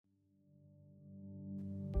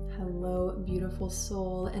Hello, beautiful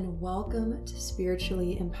soul, and welcome to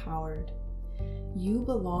Spiritually Empowered. You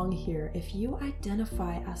belong here if you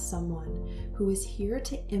identify as someone who is here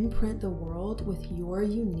to imprint the world with your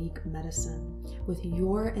unique medicine, with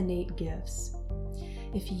your innate gifts.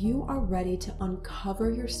 If you are ready to uncover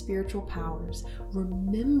your spiritual powers,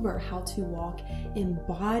 remember how to walk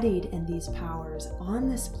embodied in these powers on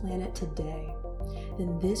this planet today,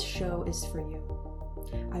 then this show is for you.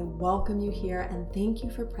 I welcome you here and thank you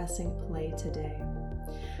for pressing play today.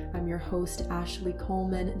 I'm your host, Ashley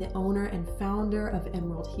Coleman, the owner and founder of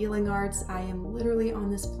Emerald Healing Arts. I am literally on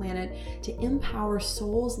this planet to empower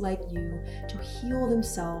souls like you to heal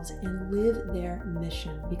themselves and live their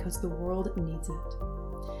mission because the world needs it.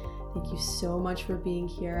 Thank you so much for being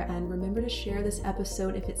here, and remember to share this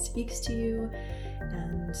episode if it speaks to you,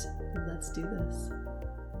 and let's do this.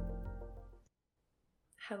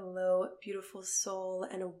 Hello, beautiful soul,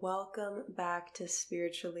 and welcome back to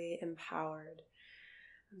Spiritually Empowered.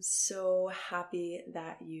 I'm so happy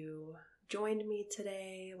that you joined me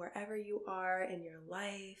today, wherever you are in your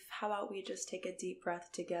life. How about we just take a deep breath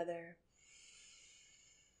together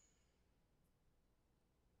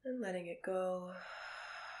and letting it go.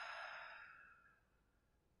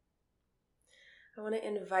 I want to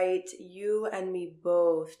invite you and me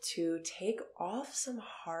both to take off some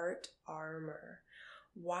heart armor.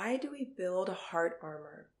 Why do we build a heart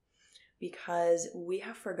armor? Because we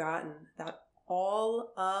have forgotten that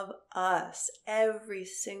all of us, every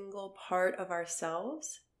single part of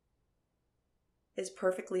ourselves, is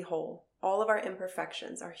perfectly whole. All of our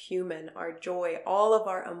imperfections are human, our joy, all of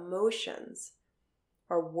our emotions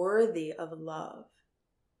are worthy of love.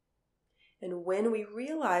 And when we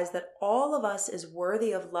realize that all of us is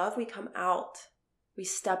worthy of love, we come out. We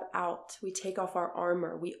step out, we take off our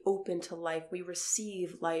armor, we open to life, we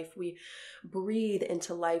receive life, we breathe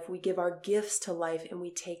into life, we give our gifts to life, and we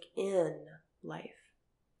take in life.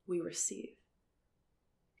 We receive.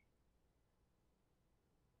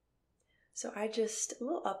 So a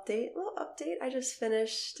little update. I just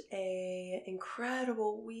finished an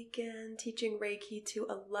incredible weekend teaching Reiki to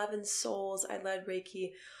 11 souls. I led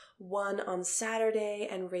Reiki 1 on Saturday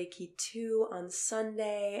and Reiki 2 on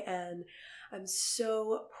Sunday, and I'm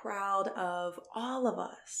so proud of all of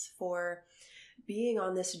us for being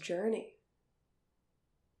on this journey.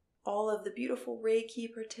 All of the beautiful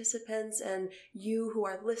Reiki participants and you who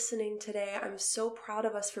are listening today, I'm so proud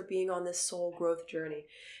of us for being on this soul growth journey.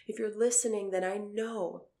 If you're listening, then I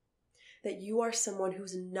know that you are someone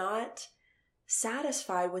who's not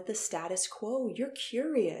satisfied with the status quo. You're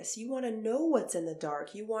curious. You want to know what's in the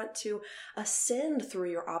dark. You want to ascend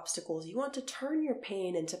through your obstacles. You want to turn your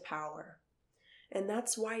pain into power. And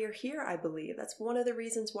that's why you're here, I believe. That's one of the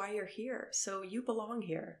reasons why you're here. So you belong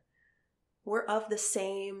here. We're of the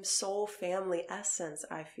same soul family essence,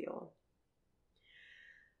 I feel.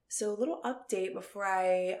 So a little update before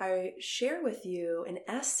I share with you an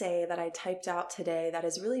essay that I typed out today that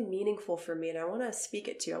is really meaningful for me, and I want to speak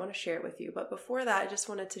it to you. I want to share it with you. But before that, I just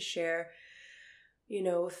wanted to share,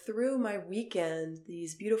 through my weekend,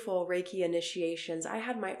 these beautiful Reiki initiations, I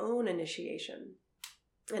had my own initiation.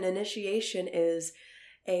 An initiation is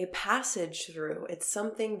a passage through. It's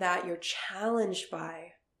something that you're challenged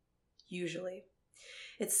by, usually.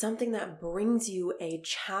 It's something that brings you a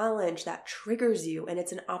challenge that triggers you, and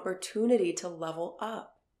it's an opportunity to level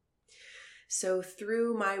up. So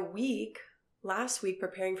through my last week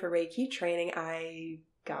preparing for Reiki training, I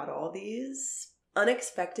got all these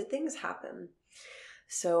unexpected things happen.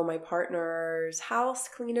 So my partner's house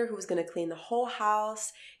cleaner, who was going to clean the whole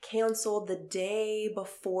house, canceled the day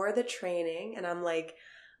before the training. And I'm like,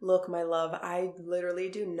 look, my love, I literally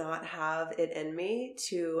do not have it in me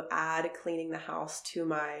to add cleaning the house to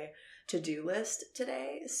my to-do list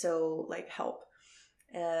today. So help.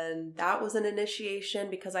 And that was an initiation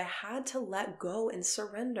because I had to let go and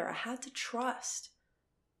surrender. I had to trust.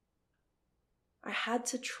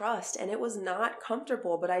 And it was not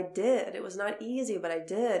comfortable, but I did. It was not easy, but I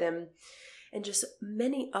did. And just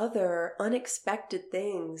many other unexpected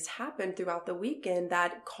things happened throughout the weekend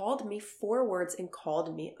that called me forwards and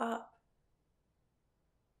called me up.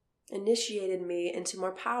 Initiated me into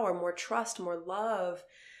more power, more trust, more love,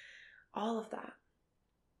 all of that.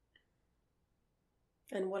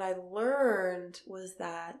 And what I learned was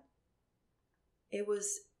that it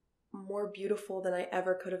was more beautiful than I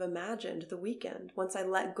ever could have imagined the weekend. Once I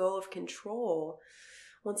let go of control,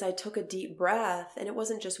 once I took a deep breath, and it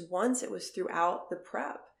wasn't just once, it was throughout the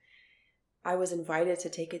prep. I was invited to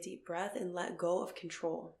take a deep breath and let go of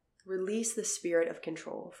control, release the spirit of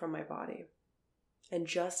control from my body, and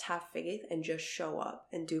just have faith and just show up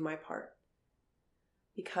and do my part.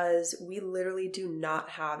 because we literally do not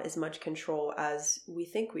have as much control as we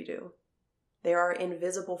think we do. There are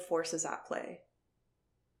invisible forces at play.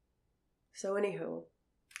 So anywho,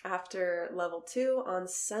 after level 2 on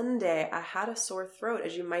Sunday, I had a sore throat,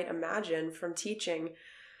 as you might imagine, from teaching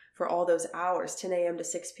for all those hours, 10 a.m. to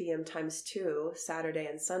 6 p.m. times 2, Saturday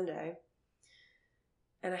and Sunday.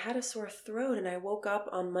 And I had a sore throat, and I woke up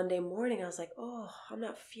on Monday morning. I was like, oh, I'm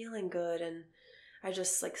not feeling good. And I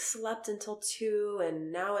just slept until 2,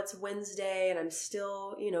 and now it's Wednesday, and I'm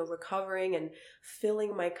still, recovering and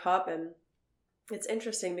filling my cup. And it's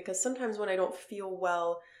interesting because sometimes when I don't feel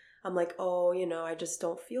well, I'm like, oh, I just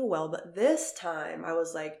don't feel well. But this time I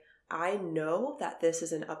was like, I know that this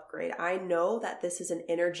is an upgrade. I know that this is an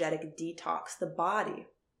energetic detox. The body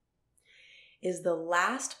is the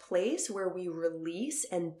last place where we release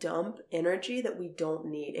and dump energy that we don't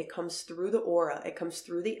need. It comes through the aura. It comes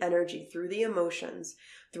through the energy, through the emotions,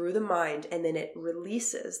 through the mind, and then it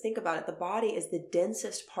releases. Think about it. The body is the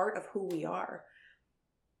densest part of who we are.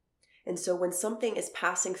 And so when something is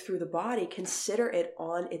passing through the body, consider it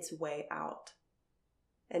on its way out.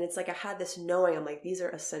 And it's like I had this knowing, I'm like, these are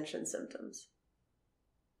ascension symptoms.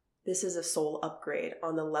 This is a soul upgrade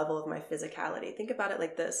on the level of my physicality. Think about it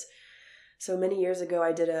like this. So many years ago,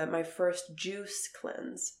 I did my first juice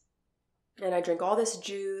cleanse. And I drank all this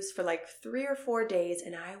juice for 3 or 4 days,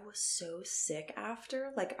 and I was so sick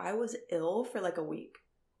after. I was ill for a week.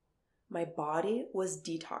 My body was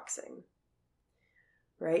detoxing.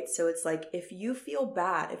 Right? So it's if you feel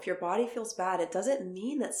bad, if your body feels bad, it doesn't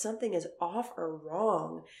mean that something is off or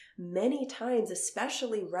wrong. Many times,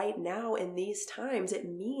 especially right now in these times, it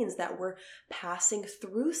means that we're passing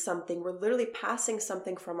through something. We're literally passing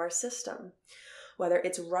something from our system. Whether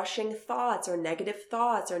it's rushing thoughts or negative,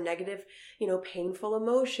 painful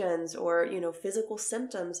emotions or, physical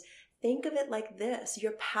symptoms, think of it like this.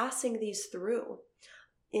 You're passing these through.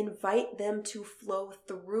 Invite them to flow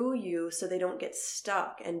through you so they don't get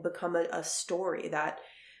stuck and become a story that,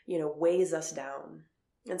 weighs us down.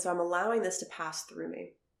 And so I'm allowing this to pass through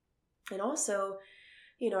me. And also,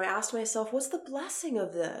 I asked myself, what's the blessing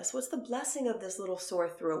of this? What's the blessing of this little sore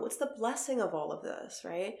throat? What's the blessing of all of this,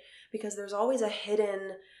 right? Because there's always a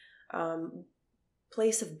hidden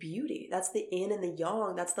place of beauty. That's the yin and the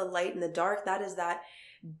yang. That's the light and the dark. That is that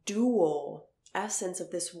dual essence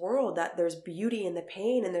of this world, that there's beauty in the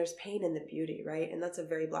pain and there's pain in the beauty, right? And that's a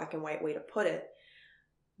very black and white way to put it,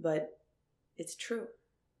 but it's true.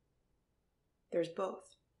 There's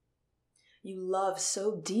both. You love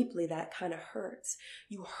so deeply that it kind of hurts.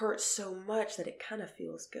 You hurt so much that it kind of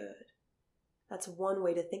feels good. That's one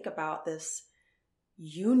way to think about this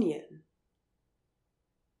union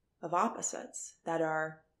of opposites that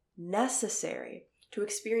are necessary. To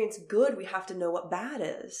experience good, we have to know what bad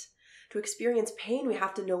is. To experience pain, we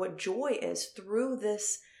have to know what joy is. Through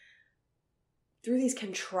these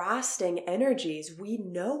contrasting energies, we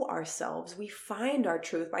know ourselves. We find our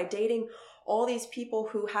truth. By dating all these people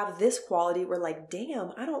who have this quality, we're like,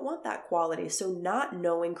 damn, I don't want that quality. So not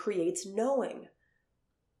knowing creates knowing.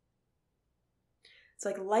 It's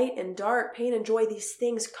like light and dark, pain and joy, these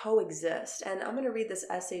things coexist. And I'm going to read this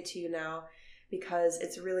essay to you now because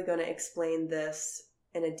it's really going to explain this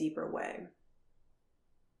in a deeper way.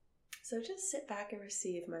 So just sit back and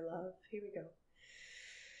receive, my love. Here we go.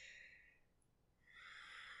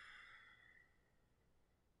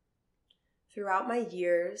 Throughout my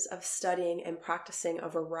years of studying and practicing a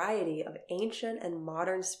variety of ancient and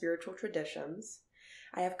modern spiritual traditions,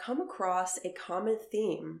 I have come across a common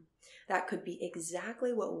theme that could be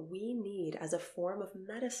exactly what we need as a form of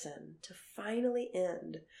medicine to finally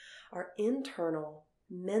end our internal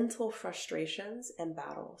mental frustrations and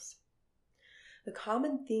battles. The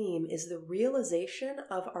common theme is the realization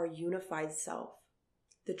of our unified self,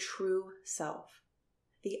 the true self,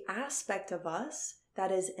 the aspect of us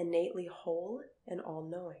that is innately whole and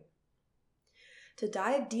all-knowing. To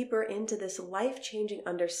dive deeper into this life-changing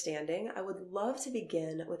understanding, I would love to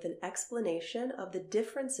begin with an explanation of the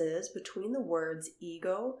differences between the words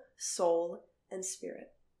ego, soul, and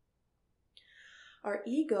spirit. Our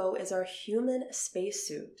ego is our human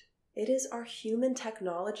spacesuit. It is our human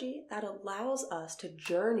technology that allows us to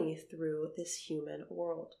journey through this human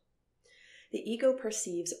world. The ego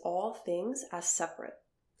perceives all things as separate.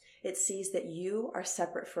 It sees that you are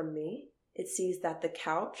separate from me. It sees that the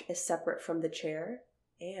couch is separate from the chair.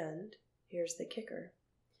 And here's the kicker.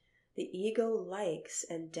 The ego likes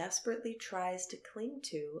and desperately tries to cling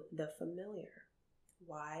to the familiar.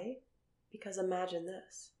 Why? Because imagine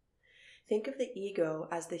this. Think of the ego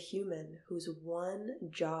as the human whose one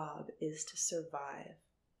job is to survive.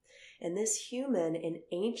 And this human in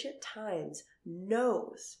ancient times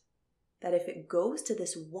knows that if it goes to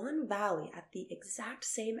this one valley at the exact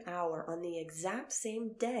same hour on the exact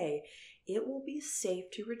same day, it will be safe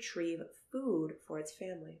to retrieve food for its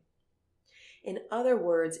family. In other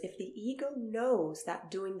words, if the ego knows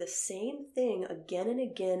that doing the same thing again and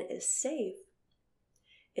again is safe,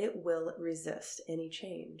 it will resist any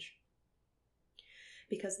change.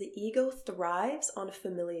 Because the ego thrives on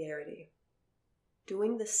familiarity.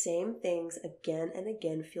 Doing the same things again and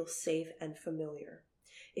again feels safe and familiar.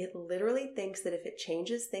 It literally thinks that if it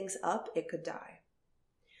changes things up, it could die.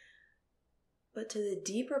 But to the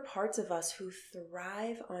deeper parts of us who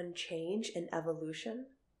thrive on change and evolution,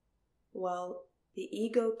 well, the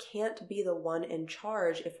ego can't be the one in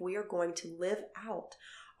charge if we are going to live out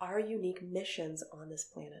our unique missions on this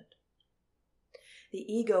planet. The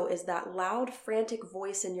ego is that loud, frantic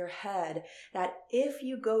voice in your head that if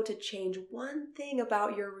you go to change one thing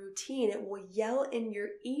about your routine, it will yell in your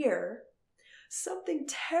ear, something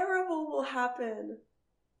terrible will happen.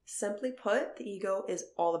 Simply put, the ego is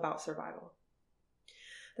all about survival.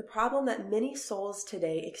 The problem that many souls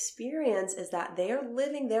today experience is that they are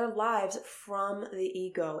living their lives from the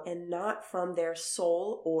ego and not from their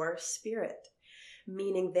soul or spirit,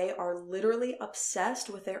 meaning they are literally obsessed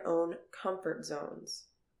with their own comfort zones.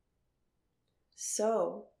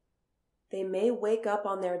 So, they may wake up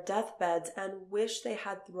on their deathbeds and wish they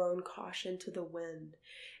had thrown caution to the wind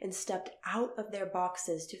and stepped out of their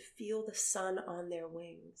boxes to feel the sun on their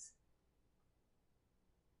wings.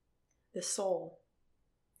 The soul.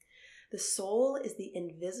 The soul is the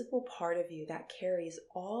invisible part of you that carries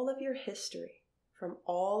all of your history from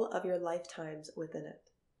all of your lifetimes within it.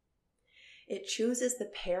 It chooses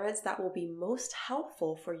the parents that will be most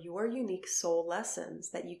helpful for your unique soul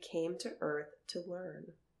lessons that you came to Earth to learn.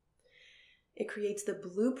 It creates the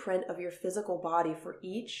blueprint of your physical body for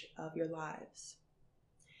each of your lives.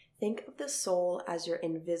 Think of the soul as your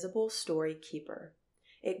invisible story keeper.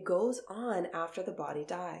 It goes on after the body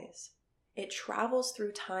dies. It travels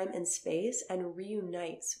through time and space and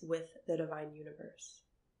reunites with the divine universe.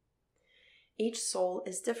 Each soul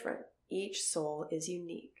is different. Each soul is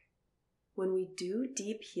unique. When we do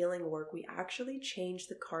deep healing work, we actually change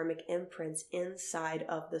the karmic imprints inside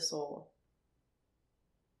of the soul.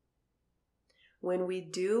 When we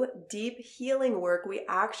do deep healing work, we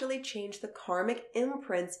actually change the karmic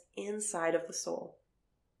imprints inside of the soul,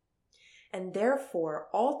 and therefore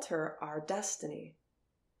alter our destiny.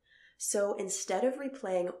 So instead of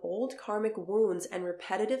replaying old karmic wounds and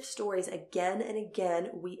repetitive stories again and again,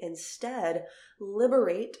 we instead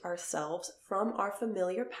liberate ourselves from our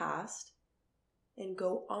familiar past and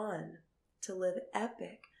go on to live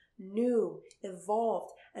epic, new,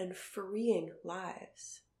 evolved, and freeing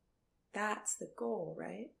lives. That's the goal,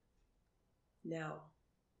 right? Now,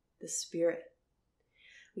 the spirit.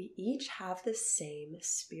 We each have the same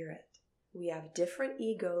spirit. We have different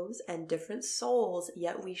egos and different souls,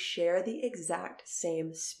 yet we share the exact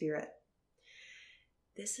same spirit.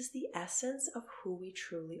 This is the essence of who we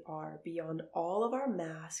truly are, beyond all of our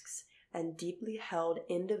masks and deeply held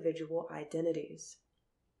individual identities.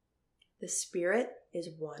 The spirit is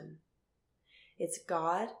one. It's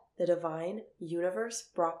God, the divine, universe,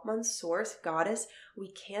 Brahman, source, goddess.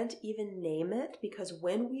 We can't even name it because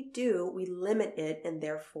when we do, we limit it and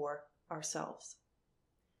therefore ourselves.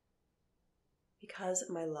 Because,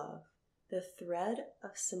 my love, the thread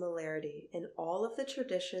of similarity in all of the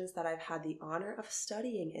traditions that I've had the honor of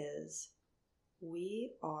studying is,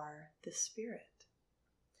 we are the spirit.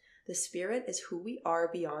 The spirit is who we are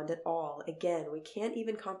beyond it all. Again, we can't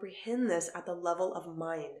even comprehend this at the level of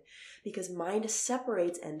mind because mind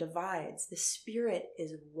separates and divides. The spirit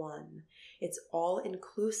is one. It's all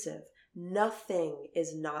inclusive. Nothing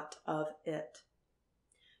is not of it.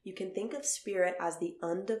 You can think of spirit as the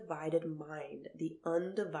undivided mind, the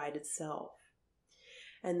undivided self.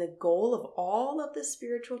 And the goal of all of the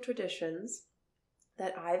spiritual traditions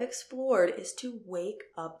that I've explored is to wake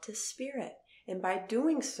up to spirit. And by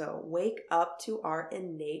doing so, wake up to our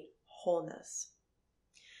innate wholeness.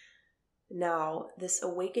 Now, this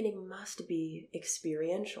awakening must be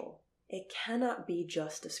experiential. It cannot be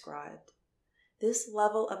just described. This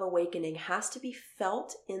level of awakening has to be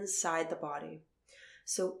felt inside the body.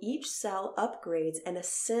 So each cell upgrades and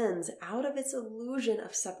ascends out of its illusion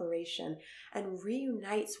of separation and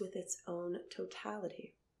reunites with its own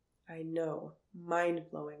totality. I know,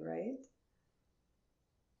 mind-blowing, right?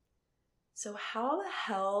 So how the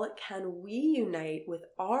hell can we unite with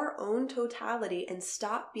our own totality and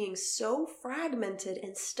stop being so fragmented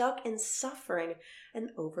and stuck in suffering and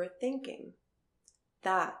overthinking?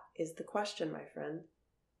 That is the question, my friend.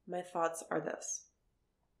 My thoughts are this.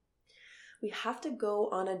 We have to go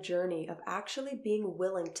on a journey of actually being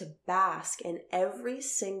willing to bask in every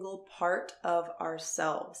single part of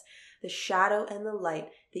ourselves. The shadow and the light,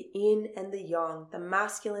 the yin and the yang, the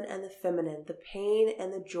masculine and the feminine, the pain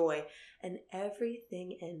and the joy, and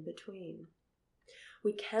everything in between.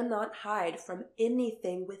 We cannot hide from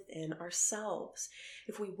anything within ourselves.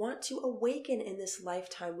 If we want to awaken in this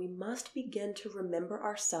lifetime, we must begin to remember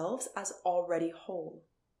ourselves as already whole.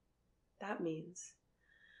 That means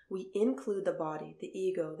we include the body, the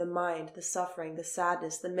ego, the mind, the suffering, the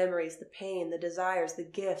sadness, the memories, the pain, the desires, the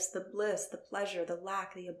gifts, the bliss, the pleasure, the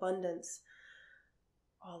lack, the abundance,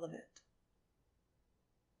 all of it.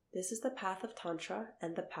 This is the path of Tantra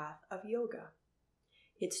and the path of yoga.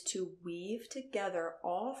 It's to weave together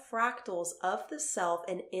all fractals of the self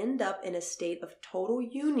and end up in a state of total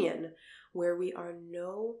union where we are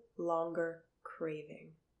no longer craving,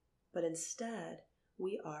 but instead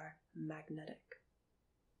we are magnetic.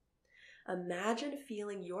 Imagine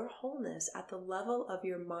feeling your wholeness at the level of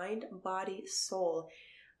your mind, body, soul.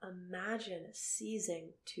 Imagine ceasing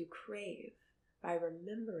to crave by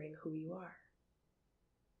remembering who you are.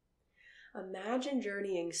 Imagine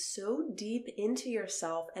journeying so deep into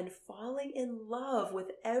yourself and falling in love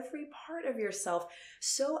with every part of yourself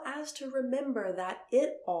so as to remember that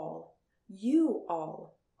it all, you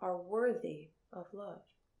all, are worthy of love.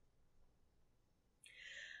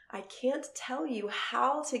 I can't tell you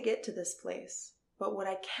how to get to this place, but what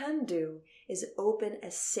I can do is open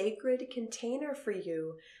a sacred container for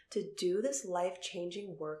you to do this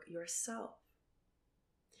life-changing work yourself.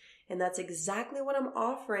 And that's exactly what I'm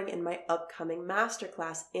offering in my upcoming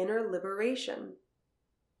masterclass, Inner Liberation.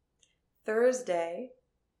 Thursday,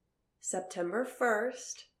 September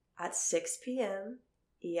 1st at 6 p.m.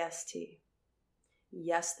 EST.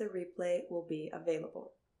 Yes, the replay will be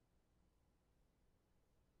available.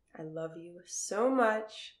 I love you so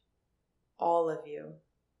much, all of you.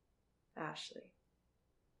 Ashley.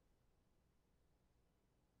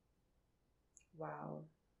 Wow,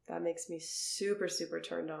 that makes me super, super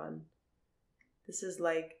turned on. This is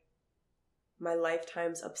like my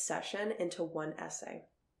lifetime's obsession into one essay.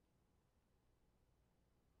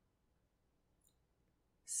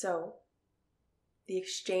 So, the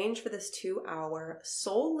exchange for this 2-hour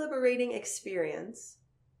soul liberating experience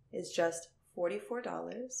is just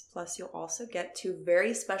 $44, plus you'll also get 2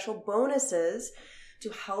 very special bonuses to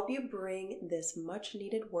help you bring this much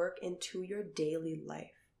needed work into your daily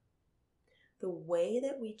life. The way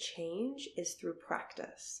that we change is through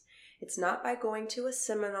practice. It's not by going to a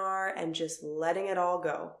seminar and just letting it all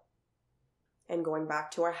go and going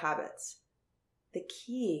back to our habits. The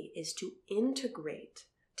key is to integrate,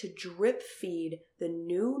 to drip feed the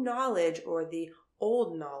new knowledge, or the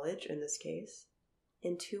old knowledge in this case,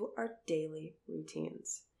 into our daily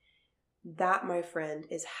routines. That, my friend,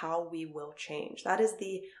 is how we will change. That is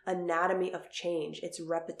the anatomy of change. It's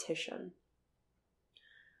repetition.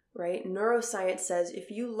 Right? Neuroscience says if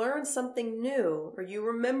you learn something new, or you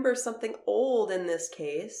remember something old in this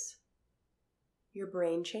case, your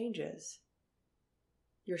brain changes.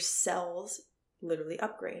 Your cells literally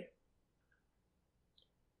upgrade.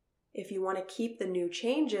 If you want to keep the new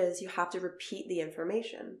changes, you have to repeat the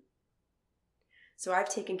information. So I've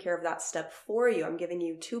taken care of that step for you. I'm giving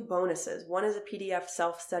you 2 bonuses. One is a PDF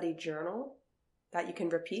self-study journal that you can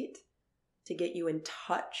repeat to get you in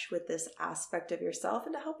touch with this aspect of yourself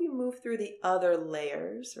and to help you move through the other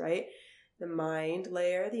layers, right? The mind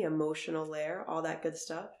layer, the emotional layer, all that good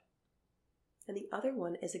stuff. And the other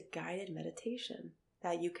one is a guided meditation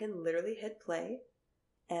that you can literally hit play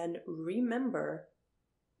and remember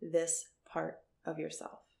this part of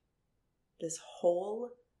yourself, this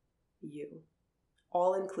whole you.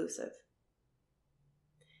 All inclusive.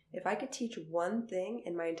 If I could teach one thing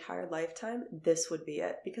in my entire lifetime, this would be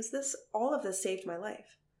it, because all of this saved my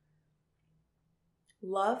life.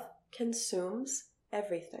 Love consumes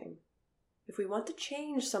everything. If we want to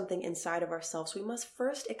change something inside of ourselves, we must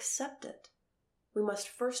first accept it. We must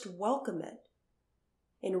first welcome it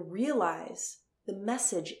and realize the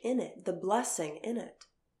message in it, the blessing in it.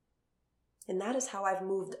 And that is how I've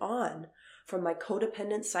moved on from my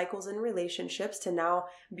codependent cycles in relationships to now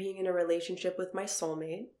being in a relationship with my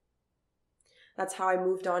soulmate. That's how I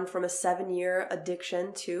moved on from a 7-year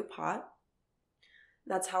addiction to pot.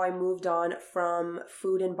 That's how I moved on from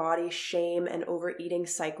food and body shame and overeating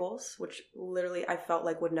cycles, which literally I felt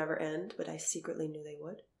like would never end, but I secretly knew they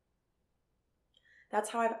would. That's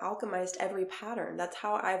how I've alchemized every pattern. That's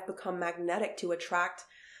how I've become magnetic to attract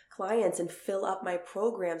clients and fill up my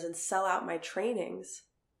programs and sell out my trainings,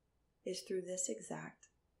 is through this exact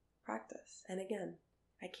practice. And again,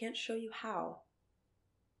 I can't show you how,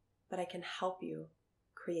 but I can help you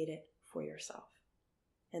create it for yourself.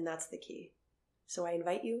 And that's the key. So I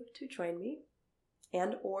invite you to join me,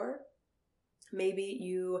 and or maybe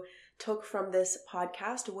you took from this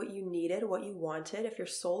podcast what you needed, what you wanted. If your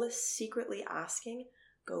soul is secretly asking,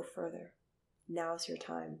 go further. Now's your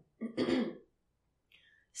time.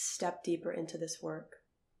 Step deeper into this work.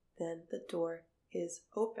 Then the door is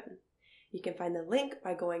open. You can find the link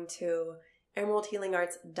by going to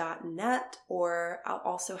emeraldhealingarts.net, or I'll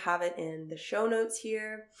also have it in the show notes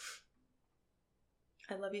here.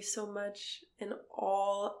 I love you so much in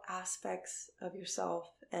all aspects of yourself,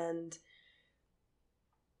 and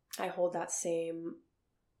I hold that same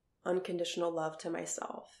unconditional love to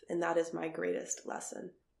myself, and that is my greatest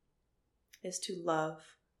lesson, is to love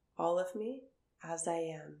all of me as I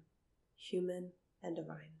am, human and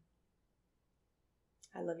divine.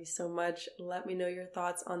 I love you so much. Let me know your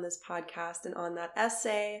thoughts on this podcast and on that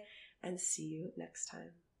essay, and see you next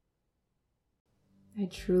time. I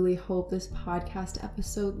truly hope this podcast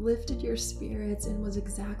episode lifted your spirits and was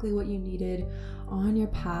exactly what you needed on your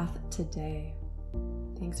path today.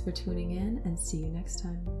 Thanks for tuning in, and see you next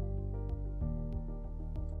time.